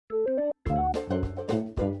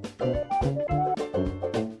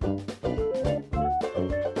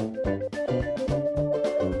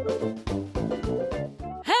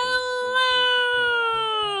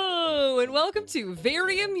welcome to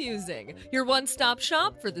Very Amusing, your one-stop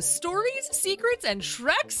shop for the stories, secrets, and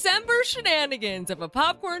Shrekcember shenanigans of a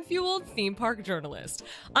popcorn-fueled theme park journalist.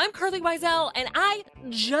 I'm Carly Wiesel, and I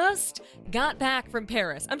just got back from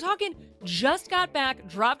Paris. I'm talking just got back,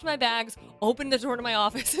 dropped my bags, opened the door to my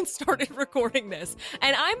office, and started recording this.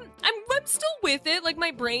 And I'm still with it. Like,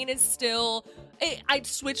 my brain is still... I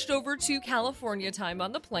switched over to California time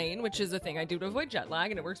on the plane, which is a thing I do to avoid jet lag,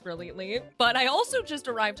 and it works brilliantly. But I also just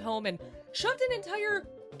arrived home and shoved an entire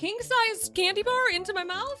king-size candy bar into my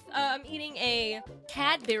mouth. I'm eating a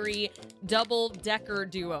Cadbury double-decker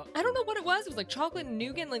duo. I don't know what it was. It was like chocolate and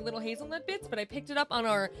nougat and like little hazelnut bits, but I picked it up on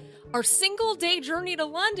our single-day journey to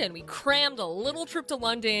London. We crammed a little trip to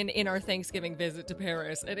London in our Thanksgiving visit to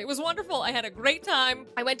Paris, and it was wonderful. I had a great time.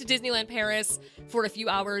 I went to Disneyland Paris for a few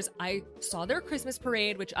hours. I saw their Christmas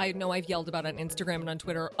parade, which I know I've yelled about on Instagram and on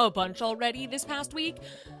Twitter a bunch already this past week,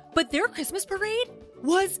 but their Christmas parade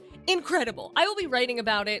was incredible. I will be writing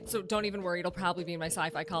about it, so don't even worry. It'll probably be in my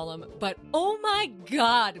sci-fi column. But oh my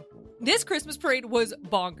god, this Christmas parade was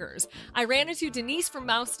bonkers. I ran into Denise from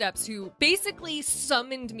Mouse Steps, who basically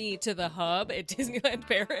summoned me to the hub at Disneyland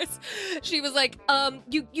Paris. She was like,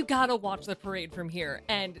 you gotta watch the parade from here.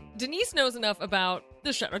 And Denise knows enough about...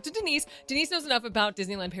 The shout out to Denise. Denise knows enough about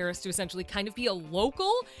Disneyland Paris to essentially kind of be a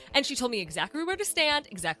local, and she told me exactly where to stand,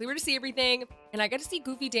 exactly where to see everything, and I got to see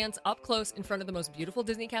Goofy dance up close in front of the most beautiful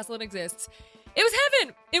Disney castle that exists. It was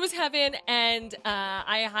heaven! It was heaven, and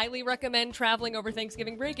I highly recommend traveling over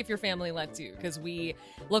Thanksgiving break if your family lets you, because we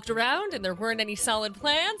looked around and there weren't any solid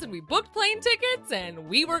plans, and we booked plane tickets, and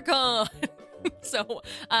we were gone. So,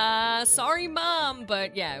 sorry mom,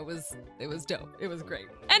 but yeah, it was dope. It was great.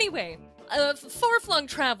 Anyway, far-flung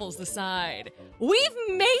travels aside, we've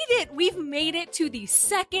made it! We've made it to the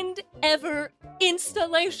second ever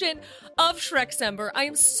installation of Shrekcember. I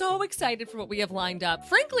am so excited for what we have lined up.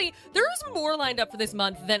 Frankly, there is more lined up for this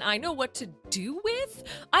month than I know what to do with.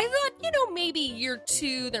 I thought, maybe year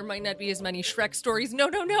 2, there might not be as many Shrek stories. No.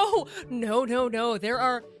 There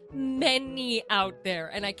are many out there,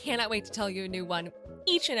 and I cannot wait to tell you a new one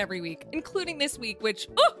each and every week, including this week, which,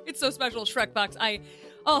 it's so special, Shrekbox.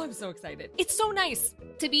 I'm so excited. It's so nice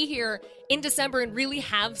to be here in December and really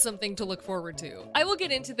have something to look forward to. I will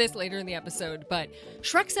get into this later in the episode, but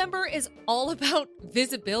Shrekcember is all about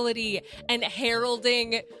visibility and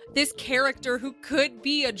heralding this character who could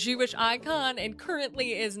be a Jewish icon and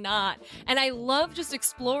currently is not. And I love just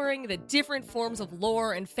exploring the different forms of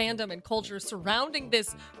lore and fandom and culture surrounding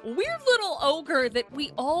this weird little ogre that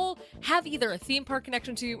we all have either a theme park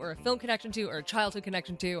connection to, or a film connection to, or a childhood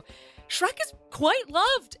connection to. Shrek is quite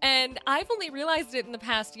loved, and I've only realized it in the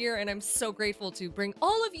past year, and I'm so grateful to bring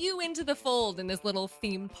all of you into the fold in this little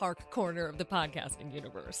theme park corner of the podcasting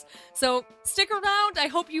universe. So stick around. I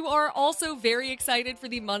hope you are also very excited for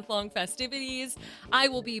the month-long festivities. I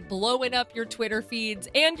will be blowing up your Twitter feeds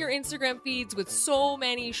and your Instagram feeds with so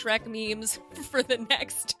many Shrek memes for the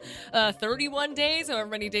next 31 days, however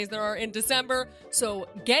many days there are in December. So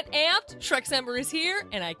get amped. Shrekcember is here,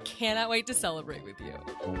 and I cannot wait to celebrate with you.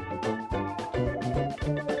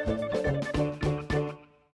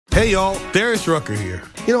 Hey y'all, Darius Rucker here.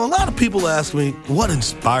 A lot of people ask me, what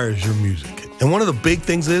inspires your music? And one of the big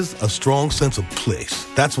things is a strong sense of place.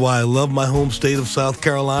 That's why I love my home state of South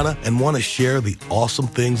Carolina and want to share the awesome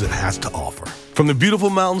things it has to offer. From the beautiful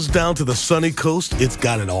mountains down to the sunny coast, it's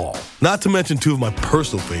got it all. Not to mention 2 of my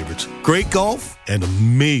personal favorites, great golf and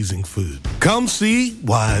amazing food. Come see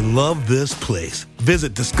why I love this place.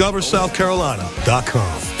 Visit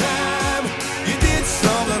discoversouthcarolina.com. You did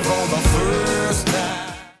something for the first time.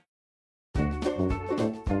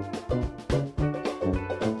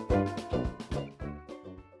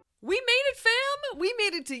 We made it, fam! We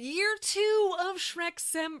made it to year 2 of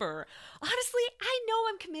Shrekcember. Honestly, I know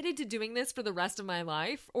I'm committed to doing this for the rest of my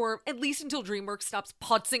life, or at least until DreamWorks stops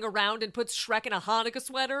putzing around and puts Shrek in a Hanukkah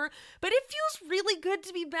sweater, but it feels really good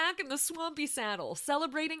to be back in the swampy saddle,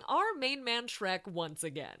 celebrating our main man Shrek once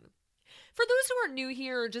again. For those who are new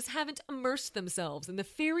here or just haven't immersed themselves in the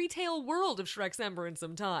fairy tale world of Shrekcember in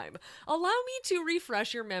some time, allow me to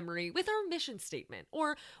refresh your memory with our mission statement,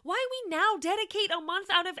 or why we now dedicate a month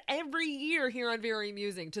out of every year here on Very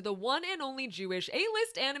Amusing to the one and only Jewish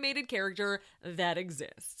A-list animated character that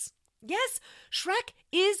exists. Yes, Shrek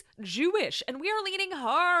is Jewish, and we are leaning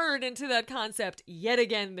hard into that concept yet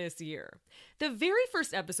again this year. The very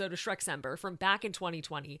first episode of Shrekcember from back in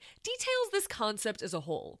 2020 details this concept as a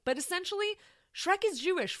whole, but essentially, Shrek is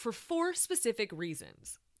Jewish for 4 specific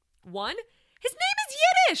reasons. 1, his name is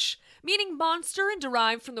Yiddish, meaning monster and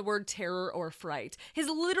derived from the word terror or fright. His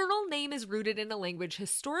literal name is rooted in a language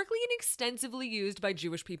historically and extensively used by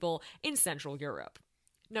Jewish people in Central Europe.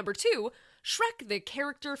 Number 2, Shrek, the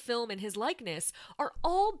character, film, and his likeness are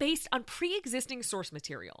all based on pre-existing source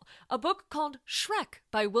material, a book called Shrek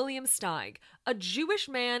by William Steig, a Jewish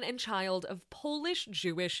man and child of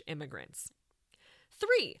Polish-Jewish immigrants.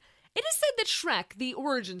 3. It is said that Shrek, the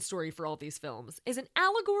origin story for all these films, is an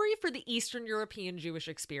allegory for the Eastern European Jewish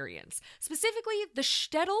experience, specifically the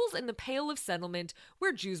shtetls and the Pale of Settlement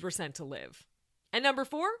where Jews were sent to live. And number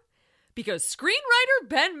 4? Because screenwriter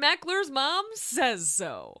Ben Meckler's mom says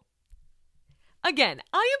so. Again,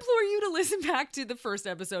 I implore you to listen back to the first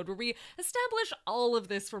episode where we establish all of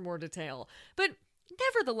this for more detail. But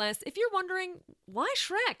nevertheless, if you're wondering, why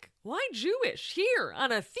Shrek? Why Jewish here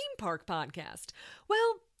on a theme park podcast?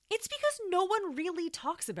 Well, it's because no one really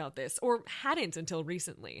talks about this, or hadn't until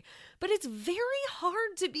recently. But it's very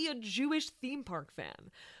hard to be a Jewish theme park fan.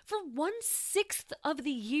 For 1/6 of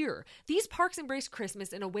the year, these parks embrace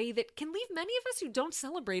Christmas in a way that can leave many of us who don't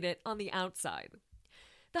celebrate it on the outside.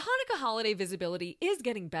 The Hanukkah holiday visibility is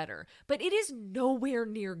getting better, but it is nowhere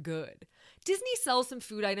near good. Disney sells some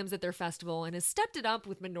food items at their festival and has stepped it up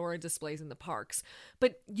with menorah displays in the parks.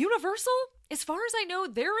 But Universal, as far as I know,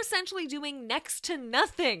 they're essentially doing next to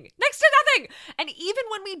nothing. Next to nothing! And even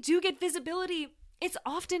when we do get visibility, it's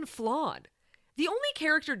often flawed. The only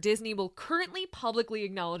character Disney will currently publicly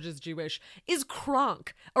acknowledge as Jewish is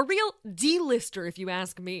Kronk, a real D-lister if you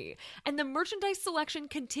ask me. And the merchandise selection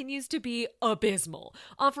continues to be abysmal,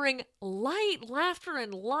 offering light laughter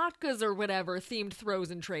and latkes or whatever themed throws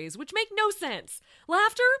and trays, which make no sense.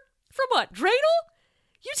 Laughter? From what, dreidel?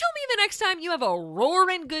 You tell me the next time you have a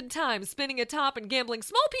roaring good time spinning a top and gambling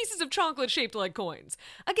small pieces of chocolate shaped like coins.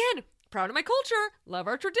 Again, proud of my culture, love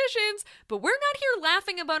our traditions, but we're not here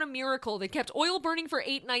laughing about a miracle that kept oil burning for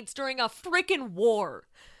 8 nights during a frickin' war.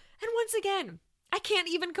 And once again, I can't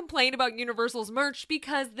even complain about Universal's merch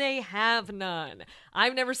because they have none.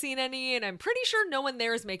 I've never seen any, and I'm pretty sure no one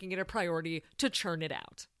there is making it a priority to churn it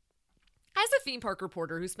out. As a theme park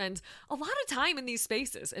reporter who spends a lot of time in these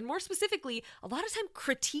spaces, and more specifically, a lot of time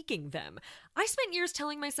critiquing them, I spent years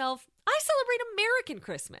telling myself, I celebrate American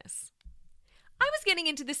Christmas. I was getting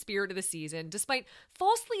into the spirit of the season despite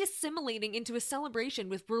falsely assimilating into a celebration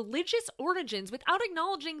with religious origins without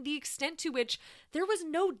acknowledging the extent to which there was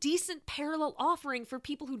no decent parallel offering for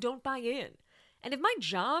people who don't buy in. And if my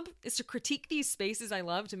job is to critique these spaces I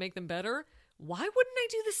love to make them better, why wouldn't I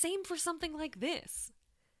do the same for something like this?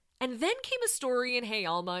 And then came a story in Hey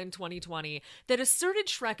Alma in 2020 that asserted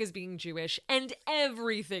Shrek as being Jewish, and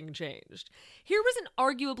everything changed. Here was an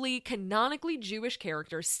arguably canonically Jewish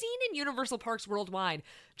character seen in Universal Parks worldwide,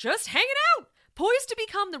 just hanging out, poised to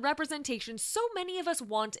become the representation so many of us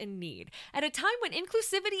want and need, at a time when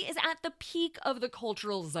inclusivity is at the peak of the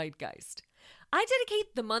cultural zeitgeist. I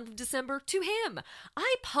dedicate the month of December to him.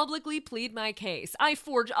 I publicly plead my case. I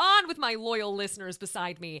forge on with my loyal listeners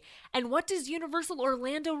beside me. And what does Universal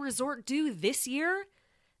Orlando Resort do this year?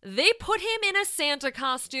 They put him in a Santa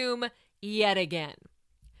costume yet again.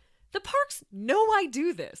 The parks know I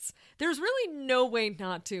do this. There's really no way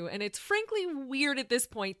not to, and it's frankly weird at this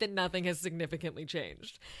point that nothing has significantly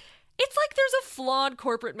changed. It's like there's a flawed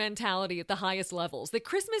corporate mentality at the highest levels, that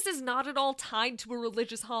Christmas is not at all tied to a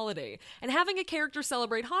religious holiday, and having a character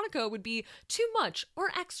celebrate Hanukkah would be too much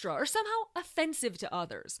or extra or somehow offensive to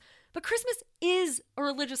others. But Christmas is a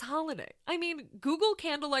religious holiday. I mean, Google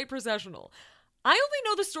candlelight processional. I only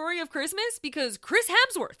know the story of Christmas because Chris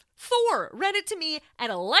Hemsworth, Thor, read it to me at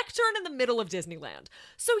a lectern in the middle of Disneyland.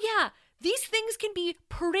 So yeah, these things can be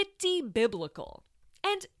pretty biblical.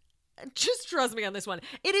 And just trust me on this one.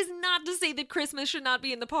 It is not to say that Christmas should not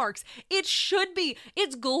be in the parks. It should be.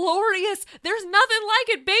 It's glorious. There's nothing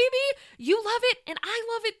like it, baby. You love it, and I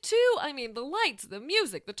love it too. I mean, the lights, the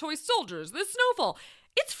music, the toy soldiers, the snowfall.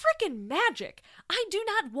 It's freaking magic. I do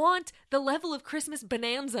not want the level of Christmas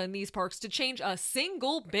bonanza in these parks to change a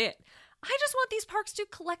single bit. I just want these parks to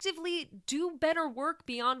collectively do better work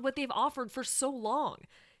beyond what they've offered for so long.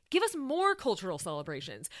 Give us more cultural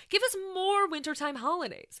celebrations. Give us more wintertime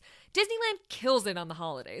holidays. Disneyland kills it on the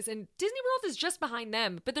holidays, and Disney World is just behind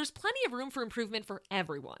them, but there's plenty of room for improvement for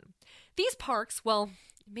everyone. These parks, well,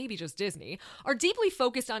 maybe just Disney, are deeply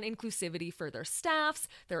focused on inclusivity for their staffs,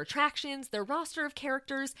 their attractions, their roster of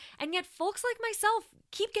characters, and yet folks like myself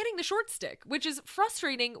keep getting the short stick, which is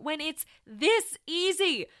frustrating when it's this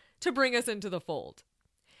easy to bring us into the fold.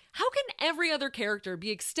 How can every other character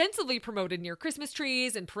be extensively promoted near Christmas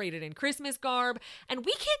trees and paraded in Christmas garb, and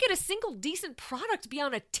we can't get a single decent product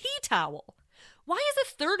beyond a tea towel? Why is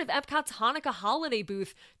a third of Epcot's Hanukkah holiday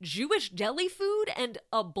booth Jewish deli food and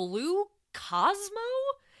a blue Cosmo?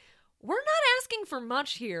 We're not asking for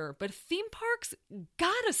much here, but theme parks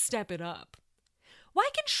gotta step it up. Why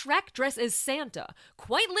can Shrek dress as Santa,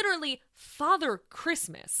 quite literally Father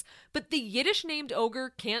Christmas, but the Yiddish-named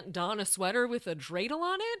ogre can't don a sweater with a dreidel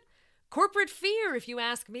on it? Corporate fear, if you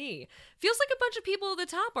ask me. Feels like a bunch of people at the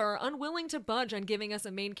top are unwilling to budge on giving us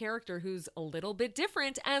a main character who's a little bit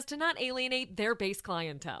different as to not alienate their base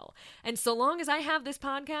clientele. And so long as I have this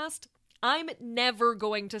podcast, I'm never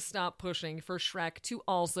going to stop pushing for Shrek to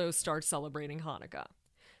also start celebrating Hanukkah.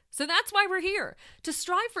 So that's why we're here, to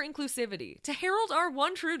strive for inclusivity, to herald our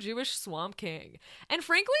one true Jewish swamp king, and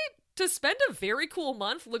frankly, to spend a very cool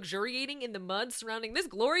month luxuriating in the mud surrounding this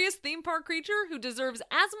glorious theme park creature who deserves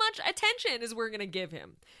as much attention as we're going to give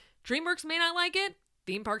him. DreamWorks may not like it,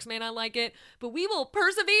 theme parks may not like it, but we will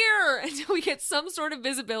persevere until we get some sort of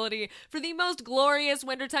visibility for the most glorious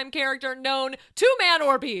wintertime character known to man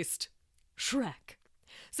or beast, Shrek.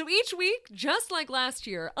 So each week, just like last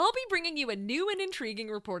year, I'll be bringing you a new and intriguing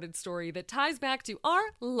reported story that ties back to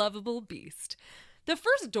our lovable beast. The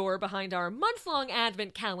first door behind our month-long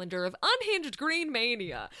advent calendar of unhinged green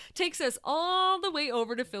mania takes us all the way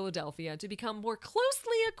over to Philadelphia to become more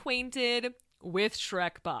closely acquainted with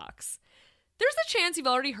SHREKBOX. There's a chance you've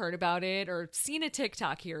already heard about it or seen a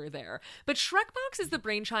TikTok here or there, but SHREKBOX is the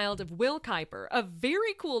brainchild of Will Kuiper, a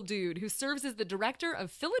very cool dude who serves as the director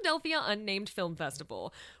of Philadelphia Unnamed Film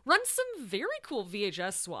Festival, runs some very cool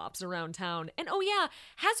VHS swaps around town, and oh yeah,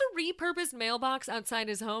 has a repurposed mailbox outside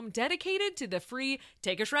his home dedicated to the free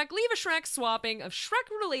Take a Shrek, Leave a Shrek swapping of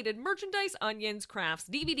Shrek-related merchandise, onions, crafts,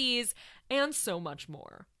 DVDs, and so much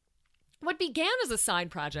more. What began as a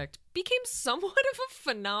side project became somewhat of a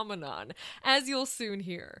phenomenon, as you'll soon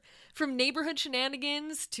hear. From neighborhood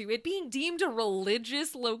shenanigans to it being deemed a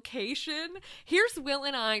religious location, here's Will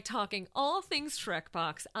and I talking all things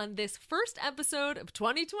Shrekbox on this first episode of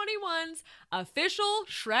 2021's official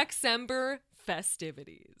Shrekcember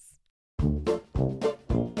festivities.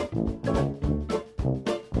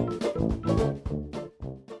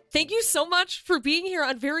 Thank you so much for being here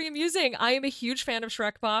on Very Amusing. I am a huge fan of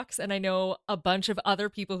Shrekbox, and I know a bunch of other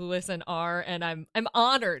people who listen are, and I'm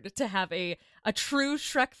honored to have a true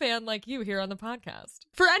Shrek fan like you here on the podcast.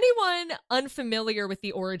 For anyone unfamiliar with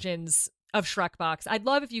the origins of Shrekbox, I'd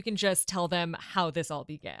love if you can just tell them how this all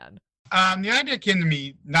began. The idea came to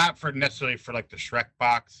me not for necessarily for like the Shrek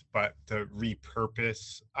box, but to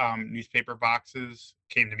repurpose newspaper boxes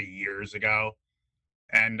came to me years ago.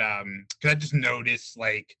 And because I just noticed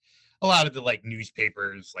like a lot of the like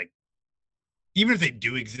newspapers, like even if they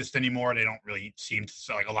do exist anymore, they don't really seem to,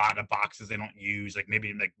 so like a lot of boxes they don't use, like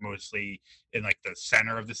maybe like mostly in like the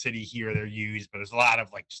center of the city here they're used, but there's a lot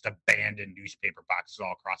of like just abandoned newspaper boxes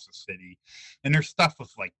all across the city. And there's stuff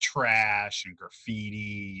with like trash and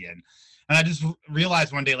graffiti and I just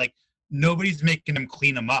realized one day like nobody's making them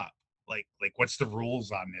clean them up. Like what's the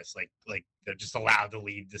rules on this? Like they're just allowed to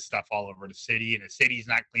leave this stuff all over the city and the city's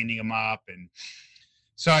not cleaning them up. And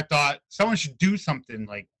so I thought someone should do something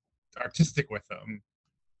like artistic with them.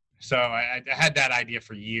 So I had that idea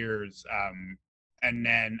for years. And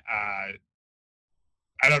then I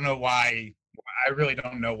don't know why, I really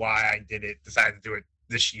don't know why I decided to do it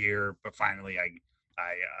this year, but finally I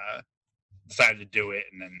decided to do it,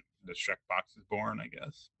 and then the Shrekbox is born, I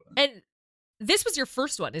guess. But. And this was your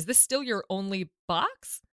first one. Is this still your only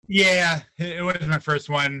box? Yeah, it was my first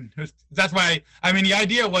one. That's why, I mean, the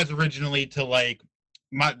idea was originally to like,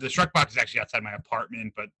 the Shrekbox is actually outside my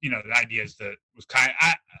apartment, but you know, the idea is that was kind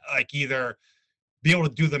of like either be able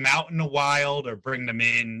to do them out in the wild or bring them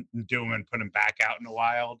in and do them and put them back out in the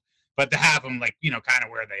wild, but to have them like, you know, kind of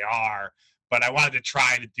where they are. But I wanted to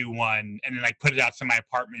try to do one and then like put it outside my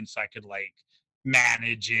apartment so I could like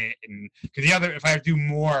manage it. And because if I do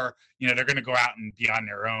more, you know, they're going to go out and be on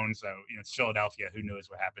their own. So, you know, it's Philadelphia, who knows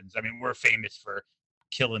what happens. I mean, we're famous for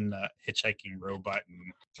killing the hitchhiking robot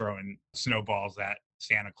and throwing snowballs at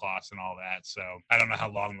Santa Claus and all that. So I don't know how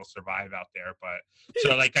long they'll survive out there, but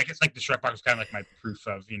so like, I guess like the Shrekbox was kind of like my proof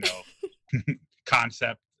of, you know,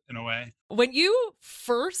 concept in a way. When you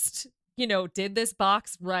first, you know, did this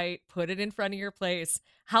box right, put it in front of your place,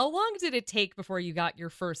 how long did it take before you got your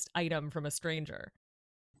first item from a stranger?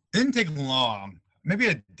 It didn't take long, maybe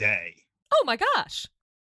a day. Oh my gosh.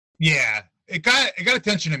 Yeah, it got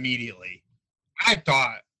attention immediately. I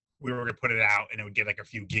thought we were going to put it out and it would get like a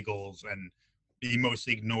few giggles and be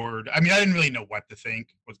mostly ignored. I mean, I didn't really know what to think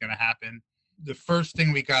was going to happen. The first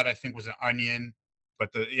thing we got, I think, was an onion. But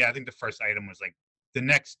I think the first item was like the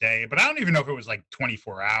next day. But I don't even know if it was like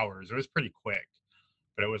 24 hours. It was pretty quick.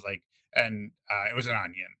 But it was like, and it was an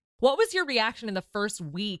onion. What was your reaction in the first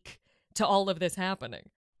week to all of this happening?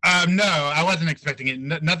 No, I wasn't expecting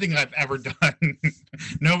it. Nothing I've ever done.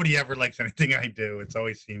 Nobody ever likes anything I do. It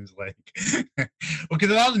always seems like, well,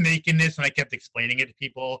 because I was making this and I kept explaining it to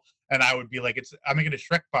people, and I would be like, I'm making a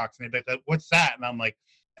Shrek box," and they'd be like, "What's that?" And I'm like,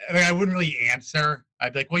 I wouldn't really answer.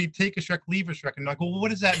 I'd be like, "Well, you take a Shrek, leave a Shrek," and they're like, "Well, what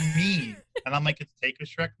does that mean?" And I'm like, "It's take a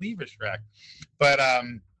Shrek, leave a Shrek." But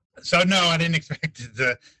so no, I didn't expect it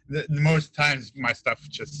to. Most times my stuff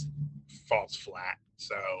just falls flat.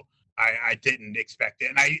 So I didn't expect it,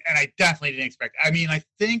 and I definitely didn't expect it. I mean, I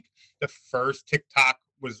think the first TikTok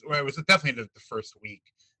it was definitely the first week.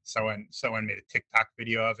 Someone made a TikTok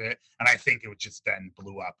video of it, and I think it just then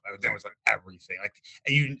blew up. Then it was on everything,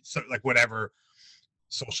 like whatever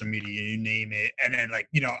social media you name it, and then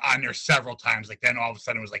on there several times. Like then all of a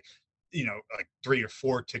sudden it was like like 3 or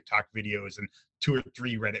 4 TikTok videos and 2 or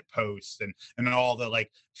 3 Reddit posts and all the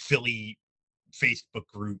like Philly Facebook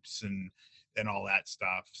groups and all that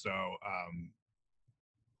stuff. So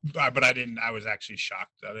but I was actually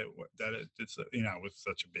shocked that it's was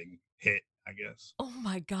such a big hit, I guess. Oh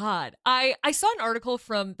my God. I saw an article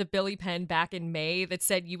from the Billy Penn back in May that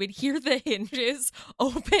said you would hear the hinges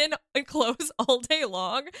open and close all day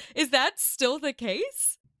long. Is that still the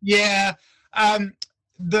case? Yeah. Now,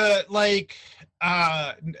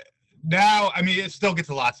 I mean, it still gets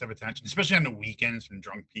lots of attention, especially on the weekends from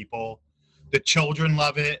drunk people. The children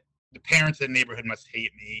love it. The parents in the neighborhood must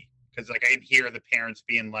hate me because like I can hear the parents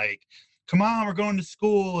being like, "Come on, we're going to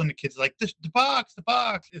school," and the kids are like, the box.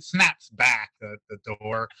 It snaps back the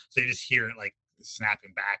door, so you just hear it like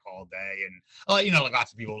snapping back all day, and like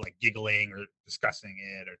lots of people like giggling or discussing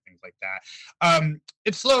it or things like that.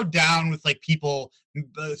 It slowed down with like people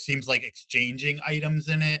seems like exchanging items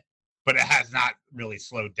in it, but it has not really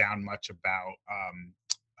slowed down much about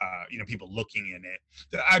people looking in it.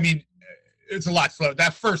 I mean, it's a lot slow.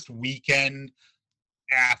 That first weekend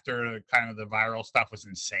after kind of the viral stuff was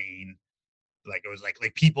insane. Like it was like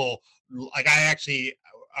people like I actually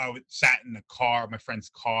sat in the car, my friend's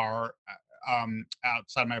car,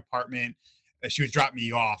 outside my apartment. She was dropping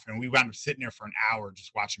me off, and we wound up sitting there for an hour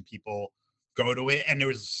just watching people go to it. And there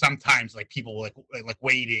was sometimes like people like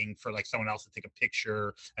waiting for like someone else to take a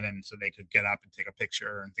picture, and then so they could get up and take a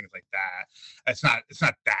picture and things like that. It's not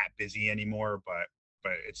that busy anymore, but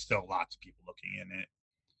it's still lots of people looking in it.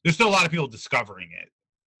 There's still a lot of people discovering it.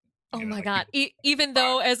 Oh my God. Even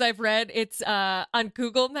though, as I've read, it's on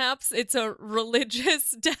Google Maps, it's a religious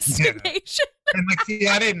destination.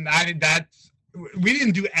 Yeah. And like, see, we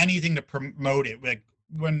didn't do anything to promote it. Like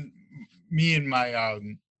when me and my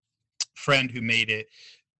friend who made it,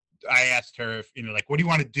 I asked her if, like, what do you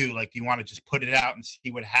want to do? Like, do you want to just put it out and see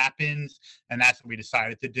what happens? And that's what we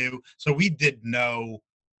decided to do. So we did no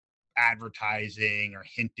advertising or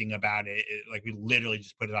hinting about it. Like we literally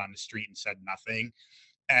just put it on the street and said nothing.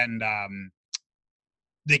 And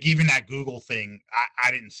like even that Google thing,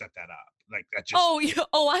 I didn't set that up. Like that just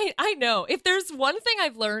I know. If there's one thing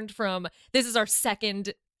I've learned from this is our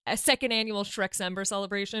second annual Shrekcember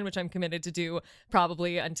celebration, which I'm committed to do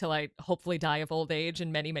probably until I hopefully die of old age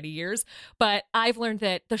in many, many years. But I've learned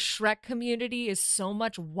that the Shrek community is so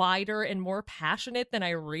much wider and more passionate than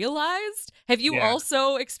I realized. Have you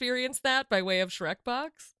also experienced that by way of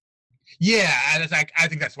SHREKBOX? Yeah, I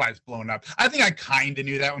think that's why it's blown up. I think I kind of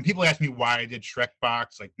knew that when people ask me why I did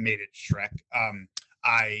SHREKBOX, like made it Shrek.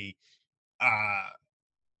 I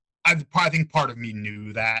think part of me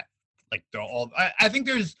knew that. Like I think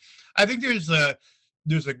there's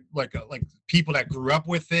people that grew up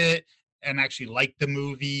with it and actually like the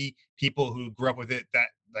movie. People who grew up with it that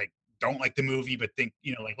like don't like the movie but think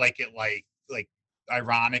like it like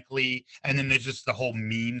ironically. And then there's just the whole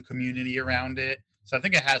meme community around it. So I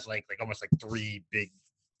think it has like almost like 3 big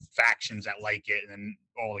factions that like it, and then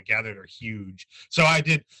all together they're huge. So I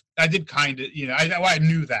did kind of I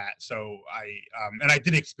knew that. So I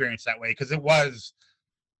did experience that way because it was.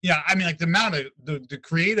 Yeah, I mean, like the amount of the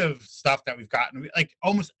creative stuff that we've gotten, like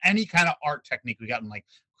almost any kind of art technique we've gotten, like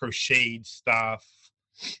crocheted stuff,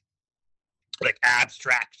 like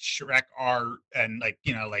abstract Shrek art, and like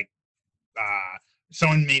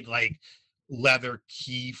someone made like leather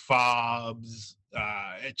key fobs.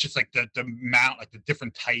 It's just like the amount, like the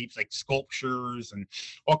different types, like sculptures and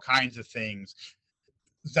all kinds of things.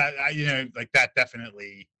 That like that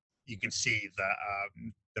definitely you can see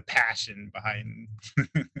the passion behind.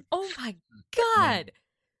 Oh my God.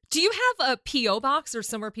 Do you have a P.O. box or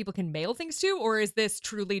somewhere people can mail things to, or is this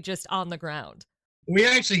truly just on the ground?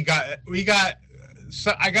 I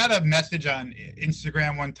got a message on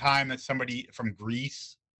Instagram one time that somebody from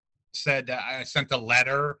Greece said that I sent a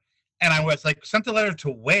letter, and I was like, sent a letter to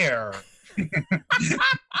where?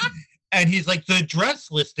 And he's like, the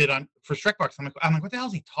address listed on for Shrekbox. I'm like, what the hell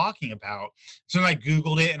is he talking about? So then I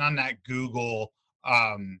Googled it, and on that Google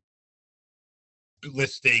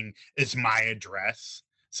listing is my address.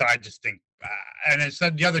 So I just think, and it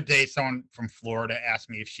said the other day, someone from Florida asked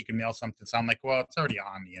me if she could mail something. So I'm like, well, it's already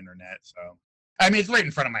on the internet. So, I mean, it's right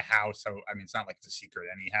in front of my house. So, I mean, it's not like it's a secret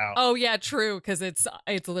anyhow. Oh yeah, true, because it's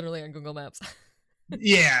literally on Google Maps.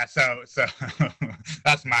 Yeah, so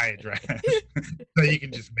that's my address. So you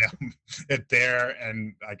can just mail it there,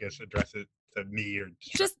 and I guess address it to me or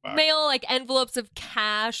Just Shrekbox. mail like envelopes of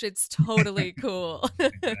cash. It's totally cool.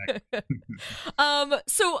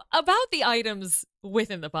 So about the items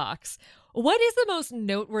within the box, what is the most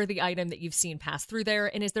noteworthy item that you've seen pass through there?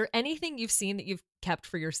 And is there anything you've seen that you've kept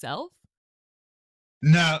for yourself?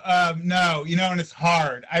 No, no, and it's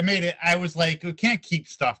hard. I was like, we can't keep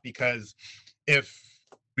stuff because if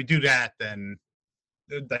we do that, then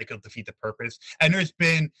like it'll defeat the purpose. And there's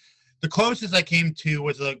been the closest I came to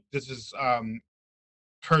was like this is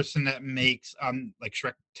person that makes like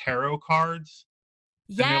Shrek tarot cards.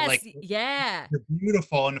 Yes, like, yeah. They're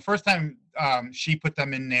beautiful. And the first time she put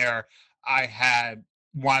them in there, I had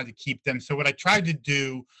wanted to keep them. So what I tried to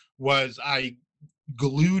do was I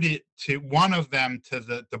glued it to one of them to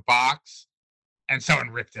the box, and someone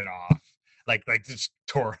ripped it off. Like just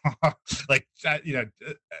tore off. Like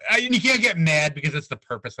you can't get mad because it's the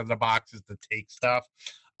purpose of the box is to take stuff.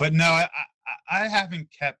 But no, I haven't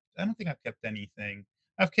kept. I don't think I've kept anything.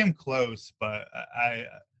 I've came close, but I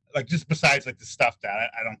like just besides like the stuff that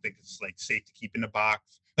I don't think it's like safe to keep in the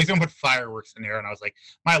box. Like someone put fireworks in there, and I was like,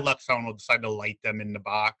 my luck, someone will decide to light them in the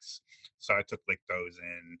box. So I took like those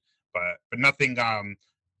in, but nothing.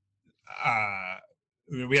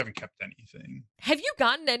 We haven't kept anything. Have you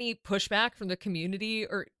gotten any pushback from the community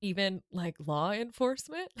or even like law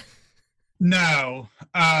enforcement? No.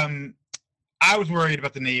 I was worried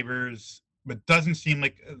about the neighbors, but doesn't seem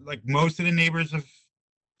like most of the neighbors have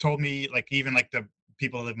told me, like even like the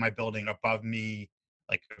people that live in my building above me,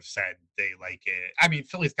 like have said they like it. I mean,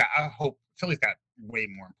 Philly's got way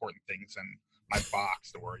more important things than my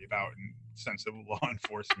box to worry about in the sense of law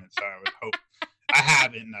enforcement. So I would hope I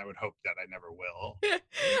haven't, and I would hope that I never will.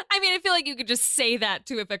 I mean, I feel like you could just say that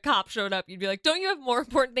too. If a cop showed up, you'd be like, don't you have more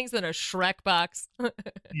important things than a Shrek box?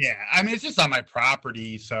 Yeah, I mean, it's just on my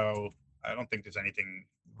property, so I don't think there's anything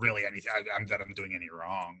that I'm doing any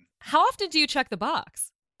wrong. How often do you check the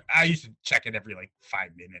box? I used to check it every like 5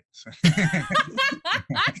 minutes.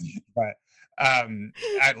 But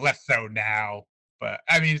less so now. But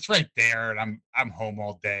I mean, it's right there, and I'm home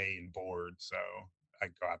all day and bored, so I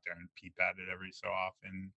go out there and peep at it every so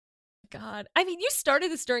often. God. I mean, you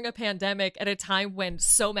started this during a pandemic at a time when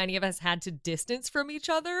so many of us had to distance from each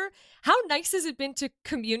other. How nice has it been to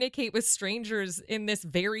communicate with strangers in this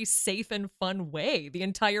very safe and fun way the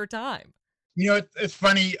entire time? It's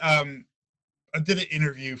funny. I did an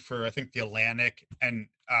interview for, I think, The Atlantic, and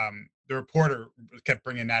the reporter kept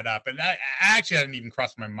bringing that up. And I actually hadn't even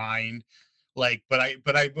crossed my mind. Like, but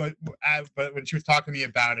when she was talking to me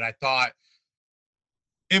about it, I thought,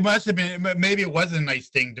 it must have been, maybe it was a nice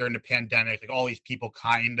thing during the pandemic, like all these people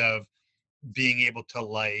kind of being able to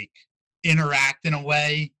like interact in a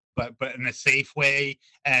way, but in a safe way,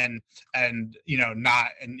 and like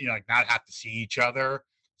not have to see each other.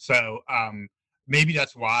 So maybe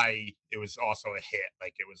that's why it was also a hit.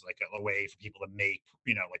 Like it was like a way for people to make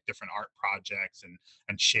like different art projects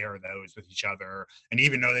and share those with each other. And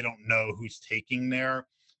even though they don't know who's taking their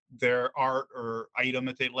art or item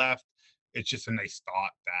that they left, it's just a nice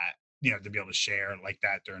thought that to be able to share like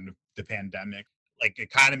that during the pandemic. Like it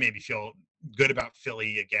kind of made me feel good about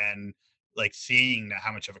Philly again, like seeing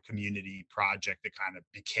how much of a community project it kind of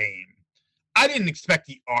became. I didn't expect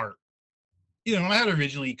the art. When I had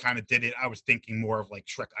originally kind of did it, I was thinking more of like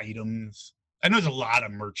Shrek items. I know there's a lot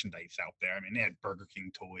of merchandise out there. I mean, they had Burger King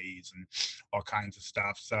toys and all kinds of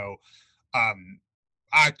stuff. So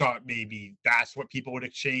I thought maybe that's what people would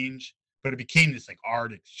exchange. But it became this like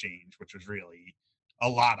art exchange, which was really a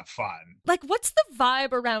lot of fun. Like, what's the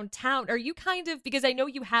vibe around town? Are you kind of, because I know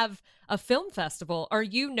you have a film festival, are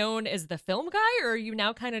you known as the film guy, or are you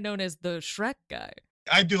now kind of known as the Shrek guy?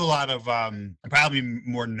 I do a lot of, I'm probably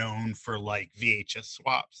more known for like VHS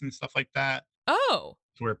swaps and stuff like that. Oh.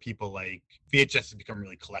 Where people like, VHS has become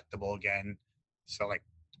really collectible again. So like,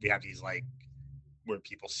 we have these like, where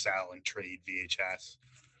people sell and trade VHS.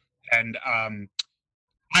 And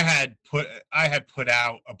I had put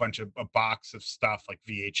out a box of stuff like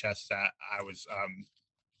VHS that I was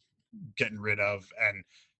getting rid of, and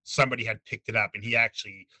somebody had picked it up, and he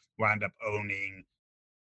actually wound up owning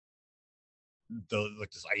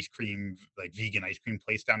this ice cream, like vegan ice cream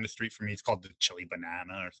place down the street from me. It's called the Chili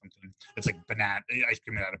Banana or something. It's like banana ice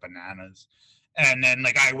cream made out of bananas. And then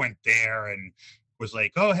like I went there and was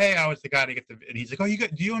like, oh hey, I was the guy to get and he's like, oh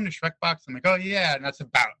do you own the SHREKBOX? I'm like, oh yeah, and that's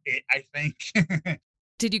about it, I think.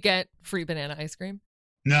 Did you get free banana ice cream?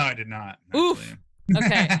 No, I did not. Actually. Oof.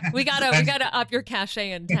 Okay, we gotta up your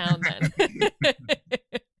cachet in town then.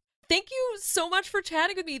 Thank you so much for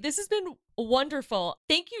chatting with me. This has been wonderful.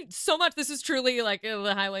 Thank you so much. This is truly like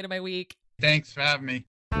the highlight of my week. Thanks for having me.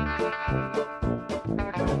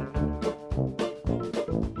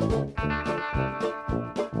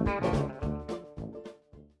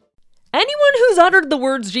 Anyone who's uttered the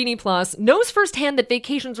words Genie Plus knows firsthand that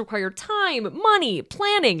vacations require time, money,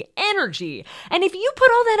 planning, energy. And if you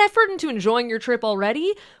put all that effort into enjoying your trip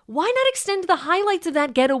already, why not extend the highlights of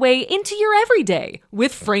that getaway into your everyday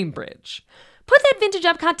with FrameBridge? Put that vintage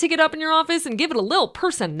Epcot ticket up in your office and give it a little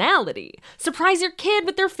personality. Surprise your kid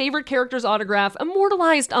with their favorite character's autograph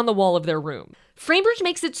immortalized on the wall of their room. FrameBridge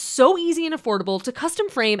makes it so easy and affordable to custom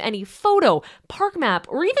frame any photo, park map,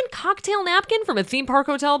 or even cocktail napkin from a theme park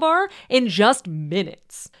hotel bar in just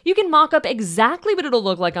minutes. You can mock up exactly what it'll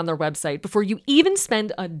look like on their website before you even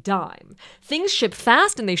spend a dime. Things ship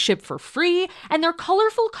fast and they ship for free, and their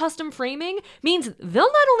colorful custom framing means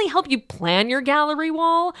they'll not only help you plan your gallery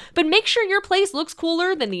wall, but make sure your place looks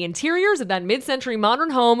cooler than the interiors of that mid-century modern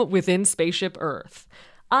home within Spaceship Earth.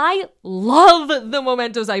 I love the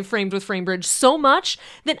mementos I've framed with FrameBridge so much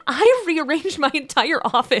that I rearranged my entire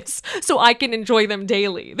office so I can enjoy them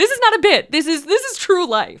daily. This is not a bit. This is true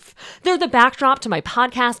life. They're the backdrop to my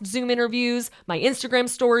podcast Zoom interviews, my Instagram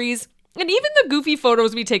stories, and even the goofy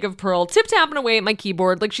photos we take of Pearl tip-tapping away at my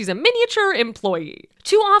keyboard like she's a miniature employee.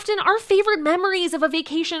 Too often, our favorite memories of a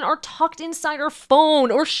vacation are tucked inside our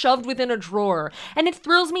phone or shoved within a drawer, and it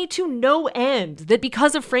thrills me to no end that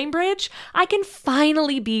because of FrameBridge, I can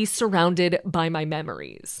finally be surrounded by my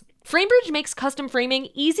memories. FrameBridge makes custom framing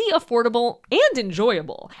easy, affordable, and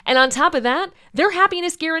enjoyable. And on top of that, their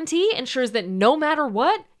happiness guarantee ensures that no matter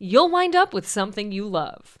what, you'll wind up with something you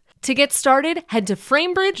love. To get started, head to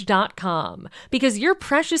framebridge.com because your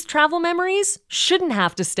precious travel memories shouldn't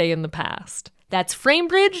have to stay in the past. That's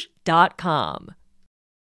framebridge.com.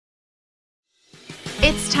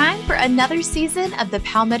 It's time for another season of The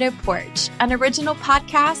Palmetto Porch, an original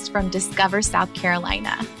podcast from Discover South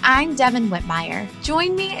Carolina. I'm Devin Whitmire.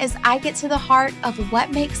 Join me as I get to the heart of what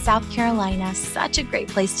makes South Carolina such a great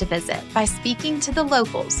place to visit by speaking to the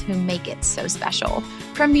locals who make it so special.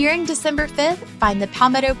 Premiering December 5th, find The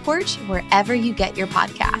Palmetto Porch wherever you get your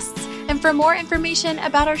podcasts. And for more information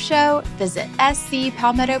about our show, visit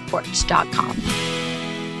scpalmettoporch.com.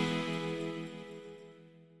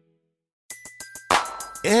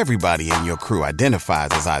 Everybody in your crew identifies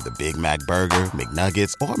as either Big Mac Burger,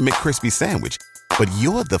 McNuggets, or McCrispy Sandwich. But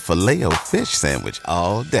you're the Filet-O-Fish Sandwich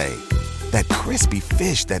all day. That crispy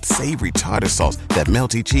fish, that savory tartar sauce, that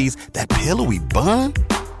melty cheese, that pillowy bun.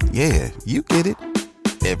 Yeah, you get it.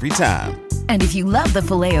 Every time. And if you love the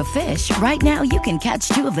Filet-O-Fish, right now you can catch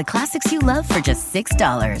two of the classics you love for just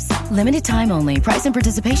 $6. Limited time only. Price and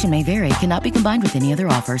participation may vary. Cannot be combined with any other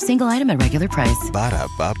offer. Single item at regular price.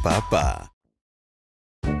 Ba-da-ba-ba-ba.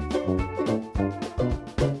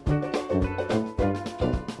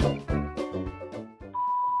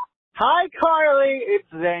 Hi, Carly. It's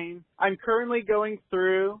Zane. I'm currently going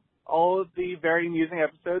through all of the very amusing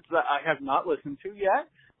episodes that I have not listened to yet,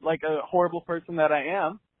 like a horrible person that I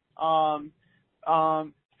am.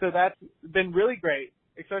 So that's been really great,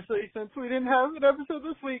 especially since we didn't have an episode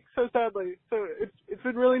this week, so sadly. So it's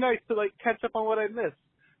been really nice to like catch up on what I missed.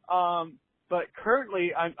 But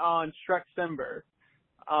currently I'm on Shrekcember,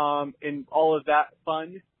 and all of that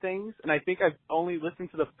fun things, and I think I've only listened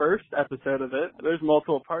to the first episode of it. There's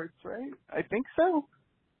multiple parts, right? I think so.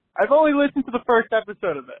 I've only listened to the first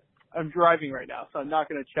episode of it. I'm driving right now, so I'm not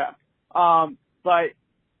going to check. But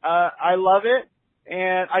I love it,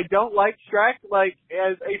 and I don't like Shrek, like,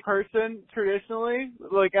 as a person traditionally.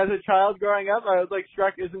 Like, as a child growing up, I was like,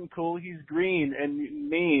 Shrek isn't cool, he's green and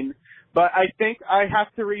mean. But I think I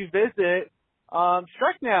have to revisit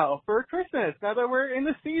Shrek now for Christmas, now that we're in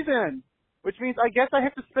the season. Which means I guess I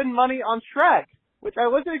have to spend money on Shrek, which I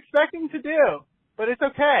wasn't expecting to do. But it's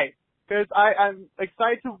okay, because I'm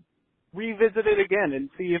excited to revisit it again and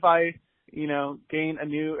see if I, gain a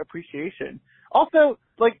new appreciation. Also,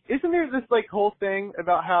 like, isn't there this, like, whole thing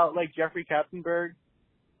about how, like, Jeffrey Katzenberg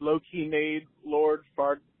low-key made Lord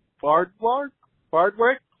Bardwalk,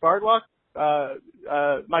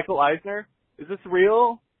 Michael Eisner? Is this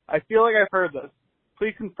real? I feel like I've heard this.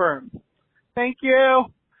 Please confirm. Thank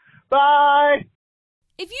you. Bye!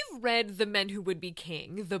 If you've read The Men Who Would Be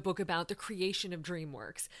King, the book about the creation of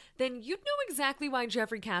DreamWorks, then you'd know exactly why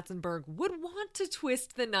Jeffrey Katzenberg would want to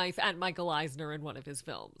twist the knife at Michael Eisner in one of his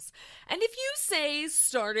films. And if you, say,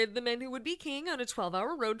 started The Men Who Would Be King on a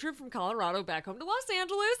 12-hour road trip from Colorado back home to Los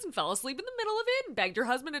Angeles and fell asleep in the middle of it and begged your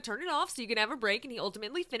husband to turn it off so you could have a break and he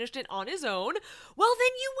ultimately finished it on his own, well,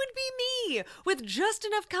 then you would be me, with just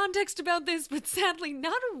enough context about this, but sadly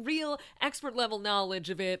not a real expert-level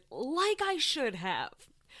knowledge of it like I should have.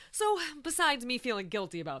 So, besides me feeling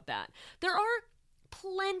guilty about that, there are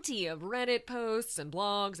plenty of Reddit posts and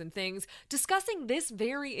blogs and things discussing this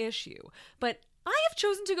very issue, but I have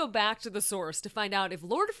chosen to go back to the source to find out if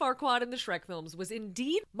Lord Farquaad in the Shrek films was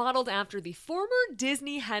indeed modeled after the former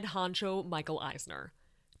Disney head honcho Michael Eisner.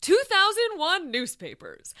 2001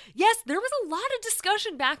 newspapers. Yes, there was a lot of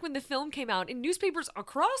discussion back when the film came out in newspapers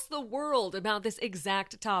across the world about this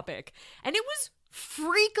exact topic, and it was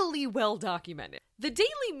freakily well documented. The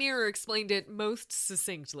Daily Mirror explained it most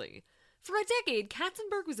succinctly. For a decade,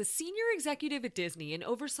 Katzenberg was a senior executive at Disney and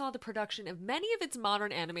oversaw the production of many of its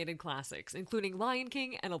modern animated classics, including Lion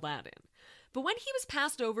King and Aladdin. But when he was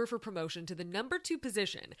passed over for promotion to the number 2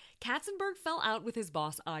 position, Katzenberg fell out with his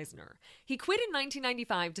boss Eisner. He quit in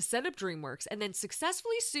 1995 to set up DreamWorks and then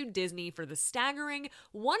successfully sued Disney for the staggering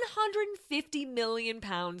 £150 million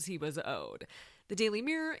he was owed. The Daily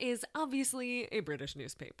Mirror is obviously a British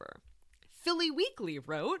newspaper. Philly Weekly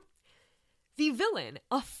wrote, "The villain,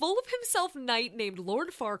 a full-of-himself knight named Lord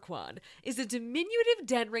Farquaad, is a diminutive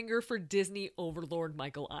dead-ringer for Disney overlord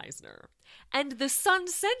Michael Eisner." And the Sun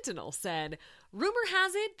Sentinel said, "Rumor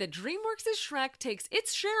has it that DreamWorks' Shrek takes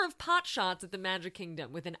its share of pot shots at the Magic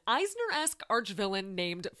Kingdom with an Eisner-esque arch-villain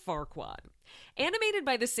named Farquaad." Animated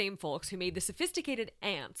by the same folks who made the sophisticated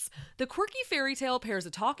Ants, the quirky fairy tale pairs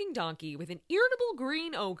a talking donkey with an irritable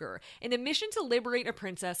green ogre in a mission to liberate a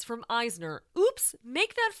princess from Eisner. Oops,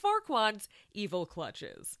 make that Farquaad's evil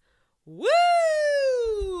clutches. Woo!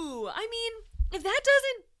 I mean, if that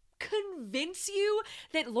doesn't convince you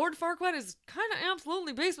that Lord Farquaad is kind of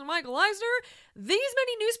absolutely based on Michael Eisner, these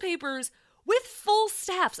many newspapers with full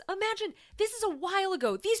staffs. Imagine, this is a while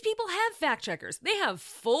ago. These people have fact checkers. They have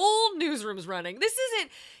full newsrooms running. This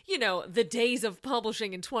isn't, the days of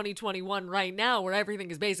publishing in 2021 right now where everything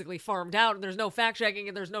is basically farmed out and there's no fact checking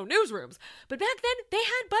and there's no newsrooms. But back then, they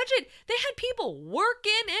had budget. They had people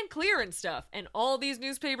working and clearing stuff. And all these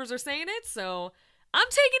newspapers are saying it, so I'm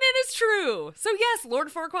taking it as true. So yes, Lord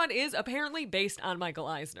Farquaad is apparently based on Michael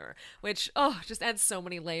Eisner, which, just adds so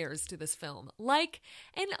many layers to this film, like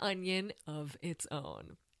an onion of its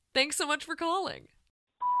own. Thanks so much for calling.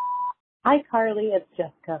 Hi, Carly. It's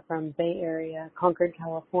Jessica from Bay Area, Concord,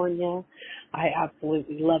 California. I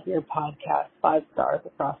absolutely love your podcast, 5 stars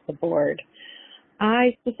across the board.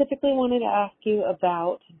 I specifically wanted to ask you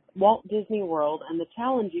about Walt Disney World and the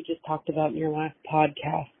challenge you just talked about in your last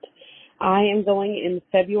podcast. I am going in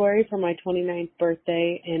February for my 29th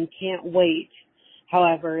birthday and can't wait.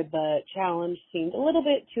 However, the challenge seemed a little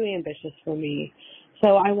bit too ambitious for me.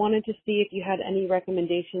 So I wanted to see if you had any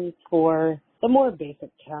recommendations for the more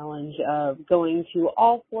basic challenge of going to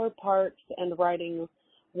all 4 parks and riding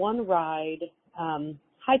one ride,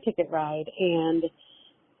 high-ticket ride, and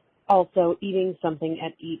also eating something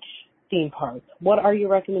at each theme park. What are your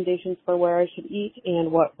recommendations for where I should eat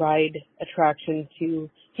and what ride attraction to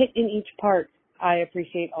hit in each park? I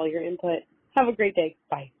appreciate all your input. Have a great day.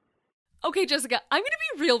 Bye. Okay, Jessica, I'm going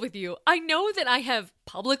to be real with you. I know that I have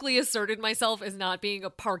publicly asserted myself as not being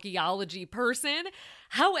a parkeology person.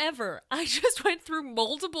 However, I just went through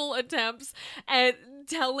multiple attempts at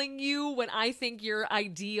telling you what I think your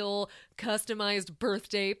ideal customized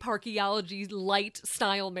birthday parkeology light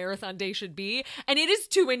style marathon day should be, and it is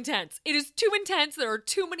too intense. It is too intense. There are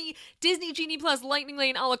too many Disney Genie Plus Lightning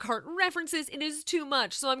Lane a la carte references. It is too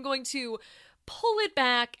much. So I'm going to pull it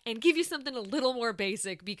back and give you something a little more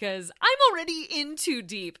basic because I'm already in too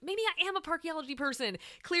deep. Maybe I am a parkeology person.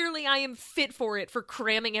 Clearly I am fit for it, for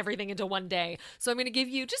cramming everything into one day. So I'm going to give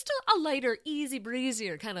you just a lighter, easy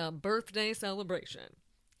breezier kind of birthday celebration.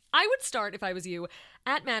 I would start, if I was you,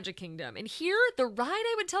 at Magic Kingdom. And here, the ride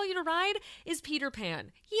I would tell you to ride is Peter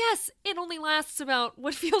Pan. Yes, it only lasts about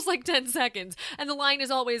what feels like 10 seconds, and the line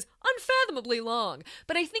is always unfathomably long.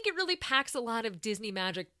 But I think it really packs a lot of Disney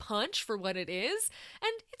magic punch for what it is.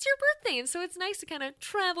 And it's your birthday, and so it's nice to kind of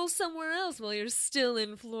travel somewhere else while you're still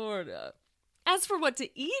in Florida. As for what to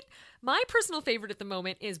eat, My personal favorite at the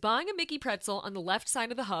moment is buying a Mickey pretzel on the left side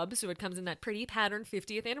of the hub, so it comes in that pretty patterned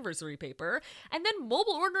 50th anniversary paper, and then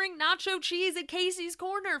mobile ordering nacho cheese at Casey's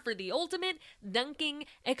Corner for the ultimate dunking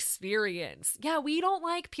experience. Yeah, we don't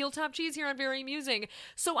like peel top cheese here on Very Amusing,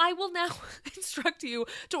 so I will now instruct you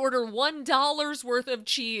to order $1 worth of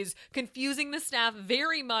cheese, confusing the staff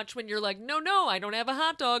very much when you're like, no, I don't have a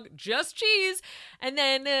hot dog, just cheese, and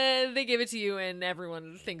then they give it to you and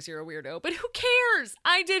everyone thinks you're a weirdo, but who cares?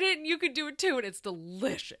 I did it and you could do it too, and it's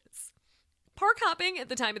delicious. Park hopping at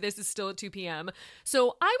the time of this is still at 2 p.m.,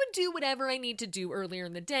 so I would do whatever I need to do earlier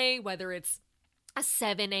in the day, whether it's a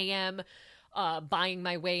 7 a.m., buying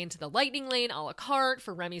my way into the lightning lane a la carte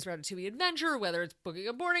for Remy's Ratatouille Adventure, whether it's booking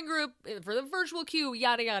a boarding group for the virtual queue,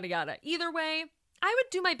 yada, yada, yada. Either way, I would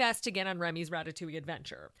do my best to get on Remy's Ratatouille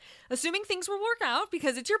Adventure. Assuming things will work out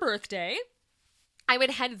because it's your birthday, I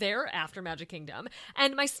would head there after Magic Kingdom,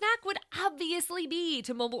 and my snack would obviously be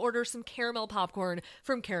to mobile order some caramel popcorn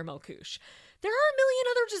from Caramel Couche. There are a million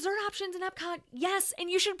other dessert options in Epcot, yes, and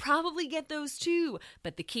you should probably get those too.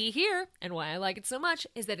 But the key here, and why I like it so much,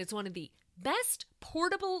 is that it's one of the best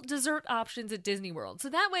portable dessert options at Disney World. So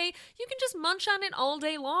that way, you can just munch on it all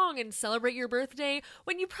day long and celebrate your birthday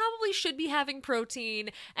when you probably should be having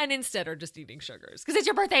protein and instead are just eating sugars. Because it's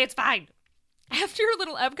your birthday, it's fine. After your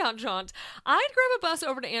little Epcot jaunt, I'd grab a bus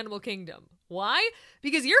over to Animal Kingdom. Why?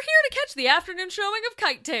 Because you're here to catch the afternoon showing of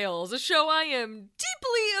Kite Tales, a show I am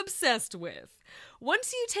deeply obsessed with.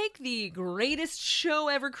 Once you take the greatest show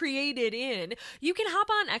ever created in, you can hop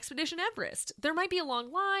on Expedition Everest. There might be a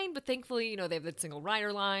long line, but thankfully, they have that single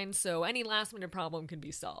rider line, so any last-minute problem can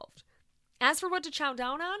be solved. As for what to chow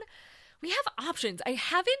down on, we have options. I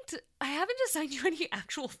haven't assigned you any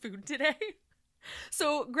actual food today.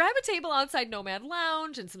 So grab a table outside Nomad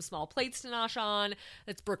Lounge and some small plates to nosh on.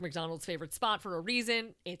 That's Brooke McDonald's favorite spot for a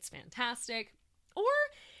reason. It's fantastic. Or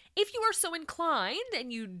if you are so inclined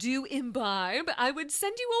and you do imbibe, I would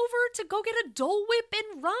send you over to go get a Dole Whip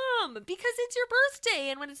and rum because it's your birthday,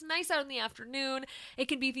 and when it's nice out in the afternoon, it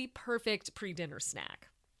can be the perfect pre-dinner snack.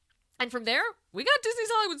 And from there, we got Disney's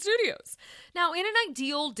Hollywood Studios. Now, in an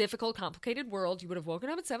ideal, difficult, complicated world, you would have woken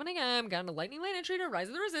up at 7 a.m., gotten a Lightning Lane entry to Rise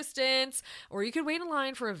of the Resistance, or you could wait in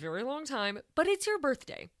line for a very long time, but it's your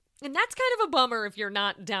birthday. And that's kind of a bummer if you're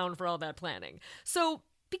not down for all that planning. So,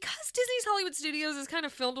 because Disney's Hollywood Studios is kind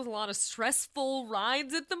of filled with a lot of stressful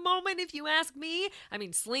rides at the moment, if you ask me, I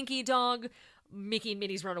mean, Slinky Dog, Mickey and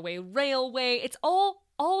Minnie's Runaway Railway, it's all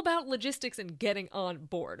about logistics and getting on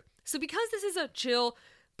board. So because this is a chill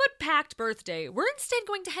but packed birthday, we're instead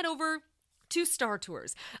going to head over to Star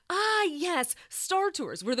Tours. Ah, yes, Star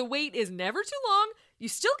Tours, where the wait is never too long, you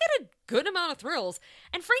still get a good amount of thrills,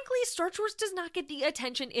 and frankly, Star Tours does not get the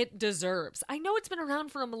attention it deserves. I know it's been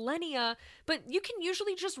around for a millennia, but you can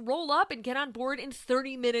usually just roll up and get on board in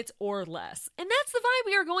 30 minutes or less. And that's the vibe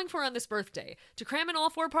we are going for on this birthday, to cram in all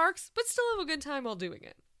 4 parks, but still have a good time while doing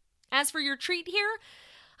it. As for your treat here,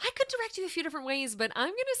 I could direct you a few different ways, but I'm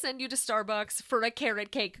going to send you to Starbucks for a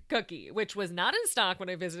carrot cake cookie, which was not in stock when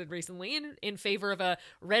I visited recently, in favor of a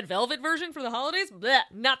red velvet version for the holidays. Blech,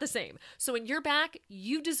 not the same. So when you're back,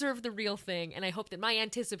 you deserve the real thing, and I hope that my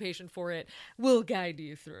anticipation for it will guide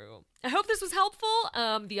you through. I hope this was helpful.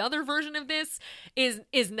 The other version of this is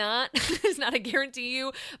not is not a guarantee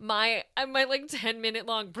you. My 10-minute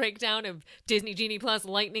long breakdown of Disney Genie Plus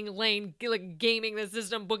Lightning Lane, like gaming the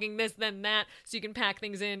system, booking this, then that, so you can pack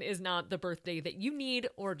things in, is not the birthday that you need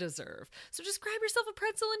or deserve. So just grab yourself a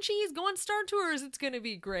pretzel and cheese, go on Star Tours. It's gonna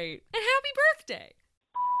be great. And happy birthday!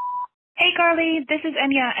 Hey Carly, this is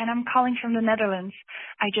Enya and I'm calling from the Netherlands.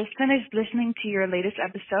 I just finished listening to your latest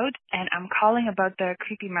episode and I'm calling about the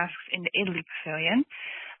creepy masks in the Italy Pavilion.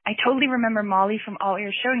 I totally remember Molly from All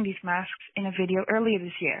Ears showing these masks in a video earlier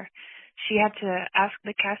this year. She had to ask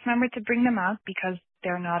the cast member to bring them out because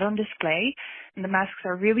they're not on display. And the masks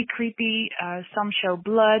are really creepy. Some show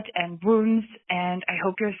blood and wounds, and I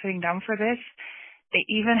hope you're sitting down for this. They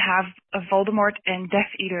even have a Voldemort and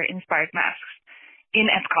Death Eater inspired masks in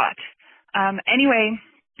Epcot. Anyway,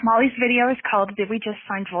 Molly's video is called Did We Just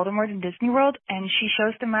Find Voldemort in Disney World? And she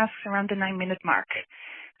shows the masks around the 9-minute mark.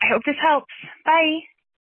 I hope this helps. Bye!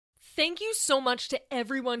 Thank you so much to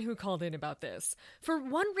everyone who called in about this. For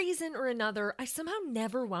one reason or another, I somehow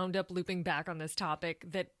never wound up looping back on this topic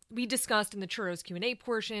that we discussed in the Churros Q&A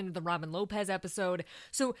portion of the Robin Lopez episode.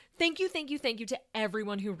 So thank you to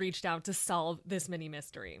everyone who reached out to solve this mini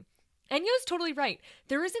mystery. Enya's totally right.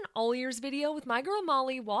 There is an All Ears video with my girl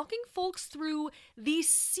Molly walking folks through the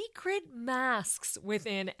secret masks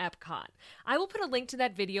within Epcot. I will put a link to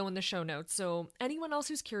that video in the show notes, so anyone else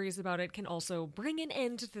who's curious about it can also bring an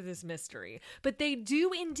end to this mystery. But they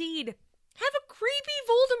do indeed have a creepy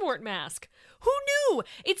Voldemort mask. Who knew?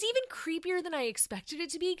 It's even creepier than I expected it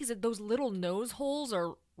to be because those little nose holes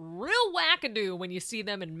are real wackadoo when you see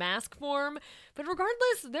them in mask form. But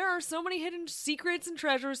regardless, there are so many hidden secrets and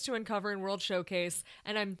treasures to uncover in World Showcase,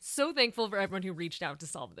 and I'm so thankful for everyone who reached out to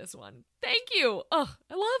solve this one. Thank you! Ugh,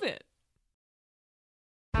 I love it.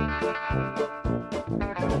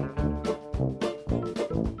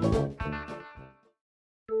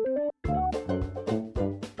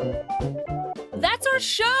 That's our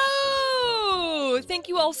show! Thank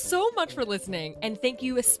you all so much for listening, and thank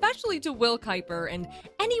you especially to Will Kuiper and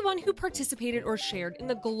anyone who participated or shared in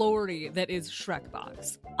the glory that is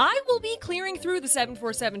Shrekbox. I will be clearing through the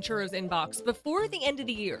 747 Churros inbox before the end of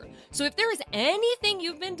the year, so if there is anything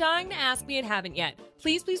you've been dying to ask me and haven't yet,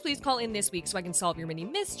 please call in this week so I can solve your mini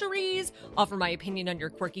mysteries, offer my opinion on your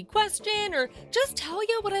quirky question, or just tell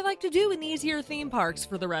you what I like to do in these here theme parks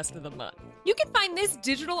for the rest of the month. You can find this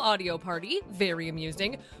digital audio party, very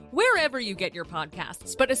amusing, wherever you get your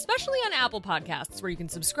podcasts, but especially on Apple Podcasts, where you can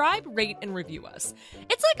subscribe, rate, and review us.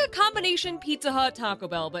 It's like a combination Pizza Hut Taco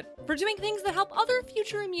Bell, but for doing things that help other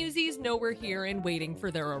future amusees know we're here and waiting for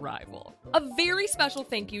their arrival. A very special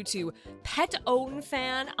thank you to Pet Own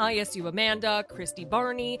Fan, ISU Amanda, Christy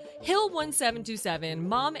Barney, Hill1727,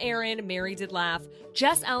 Mom Erin, Mary Did Laugh,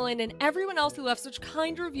 Jess Ellen, and everyone else who left such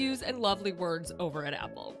kind reviews and lovely words over at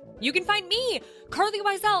Apple. You can find me, Carly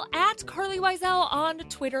Wiesel, at Carly Wiesel on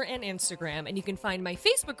Twitter and Instagram, and you can find my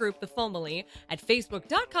Facebook group, The Fomily, at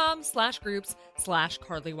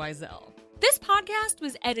facebook.com/groups/Carly Wiesel. This podcast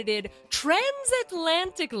was edited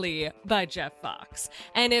transatlantically by Jeff Fox.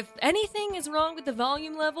 And if anything is wrong with the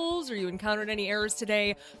volume levels or you encountered any errors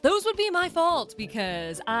today, those would be my fault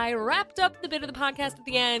because I wrapped up the bit of the podcast at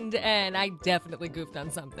the end and I definitely goofed on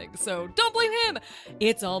something. So don't blame him.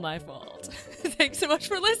 It's all my fault. Thanks so much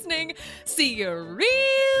for listening. See you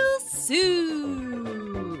real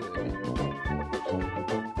soon.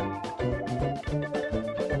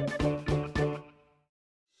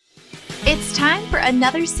 It's time for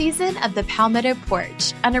another season of The Palmetto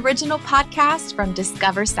Porch, an original podcast from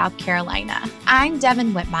Discover South Carolina. I'm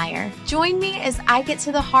Devin Whitmire. Join me as I get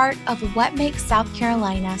to the heart of what makes South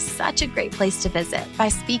Carolina such a great place to visit by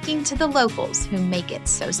speaking to the locals who make it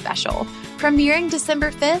so special. Premiering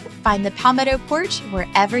December 5th, find The Palmetto Porch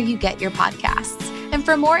wherever you get your podcasts. And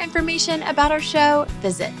for more information about our show,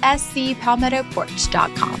 visit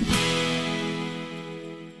scpalmettoporch.com.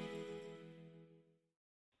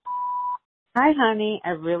 Hi, honey. I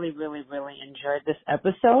really enjoyed this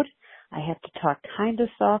episode. I have to talk kind of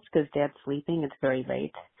soft because Dad's sleeping. It's very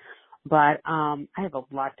late. But I have a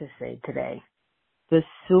lot to say today. The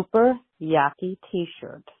Super Yaki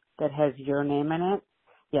t-shirt that has your name in it,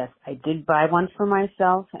 yes, I did buy one for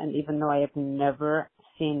myself. And even though I have never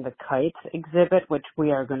seen the kites exhibit, which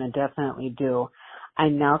we are going to definitely do, I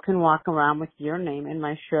now can walk around with your name in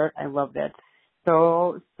my shirt. I love that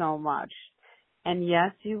so much. And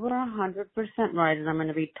yes, you were 100% right, and I'm going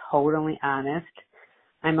to be totally honest.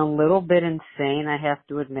 I'm a little bit insane, I have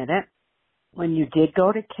to admit it. When you did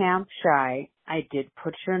go to Camp Shy, I did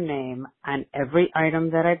put your name on every item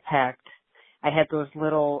that I packed. I had those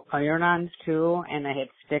little iron-ons too, and I had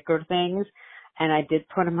sticker things, and I did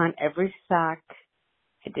put them on every sock.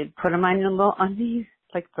 I did put them on your little undies,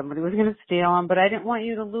 like somebody was going to steal them, but I didn't want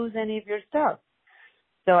you to lose any of your stuff.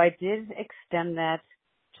 So I did extend that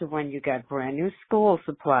to when you got brand new school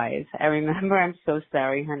supplies. I remember, I'm so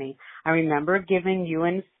sorry, honey. I remember giving you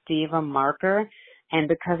and Steve a marker, and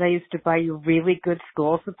because I used to buy you really good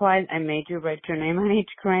school supplies, I made you write your name on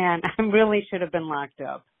each crayon. I really should have been locked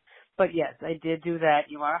up. But yes, I did do that.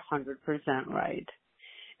 You are 100% right.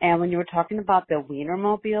 And when you were talking about the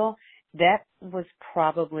Wienermobile, that was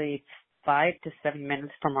probably 5 to 7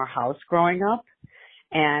 minutes from our house growing up.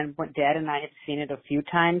 And when Dad and I have seen it a few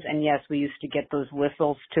times, and yes, we used to get those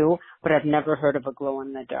whistles too, but I've never heard of a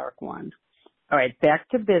glow-in-the-dark one. All right, back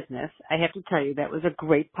to business. I have to tell you, that was a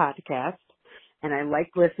great podcast, and I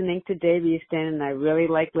like listening to Dave Easton, and I really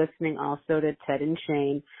like listening also to Ted and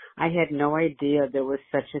Shane. I had no idea there was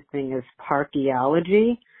such a thing as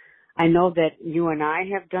parkeology. I know that you and I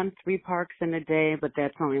have done 3 parks in a day, but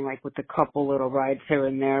that's only like with a couple little rides here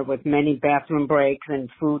and there with many bathroom breaks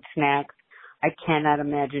and food snacks. I cannot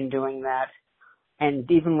imagine doing that.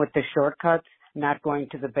 And even with the shortcuts, not going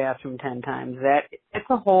to the bathroom 10 times. It's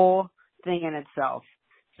a whole thing in itself.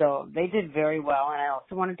 So they did very well. And I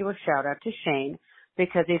also want to do a shout out to Shane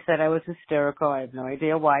because he said I was hysterical. I have no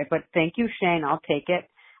idea why, but thank you, Shane. I'll take it.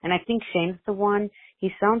 And I think Shane's the one.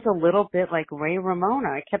 He sounds a little bit like Ray Ramona.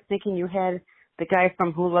 I kept thinking you had the guy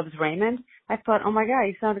from Who Loves Raymond. I thought, oh my God,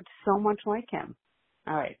 he sounded so much like him.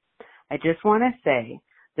 All right. I just want to say,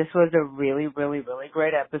 This was a really, really, really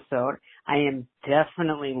great episode. I am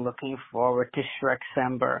definitely looking forward to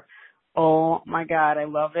Shrekcember. Oh my God, I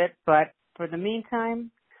love it. But for the meantime,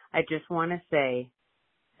 I just want to say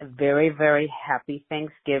a very, very happy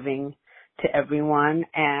Thanksgiving to everyone.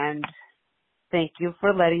 And thank you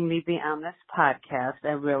for letting me be on this podcast.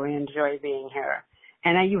 I really enjoy being here.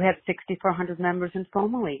 And you have 6,400 members in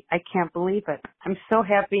Family. I can't believe it. I'm so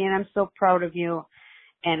happy and I'm so proud of you.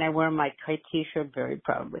 And I wear my kite t-shirt very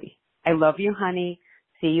proudly. I love you, honey.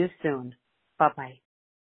 See you soon. Bye-bye.